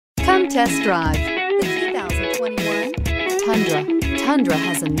Come test drive the 2021 Tundra. Tundra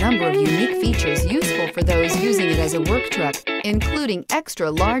has a number of unique features useful for those using it as a work truck, including extra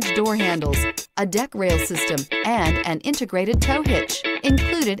large door handles, a deck rail system, and an integrated tow hitch.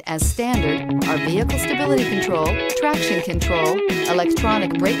 Included as standard are vehicle stability control, traction control,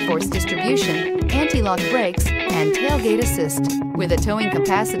 electronic brake force distribution, anti-lock brakes, and tailgate assist. With a towing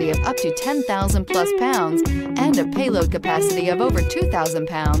capacity of up to 10,000 plus pounds and a payload capacity of over 2,000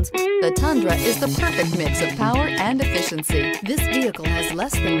 pounds, the Tundra is the perfect mix of power and efficiency. This vehicle has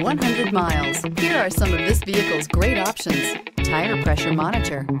less than 100 miles. Here are some of this vehicle's great options: tire pressure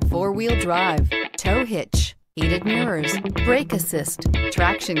monitor, four-wheel drive, tow hitch, heated mirrors, brake assist,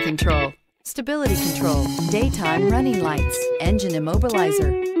 traction control, stability control, daytime running lights, engine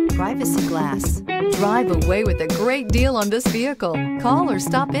immobilizer, privacy glass. Drive away with a great deal on this vehicle. Call or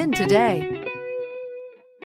stop in today.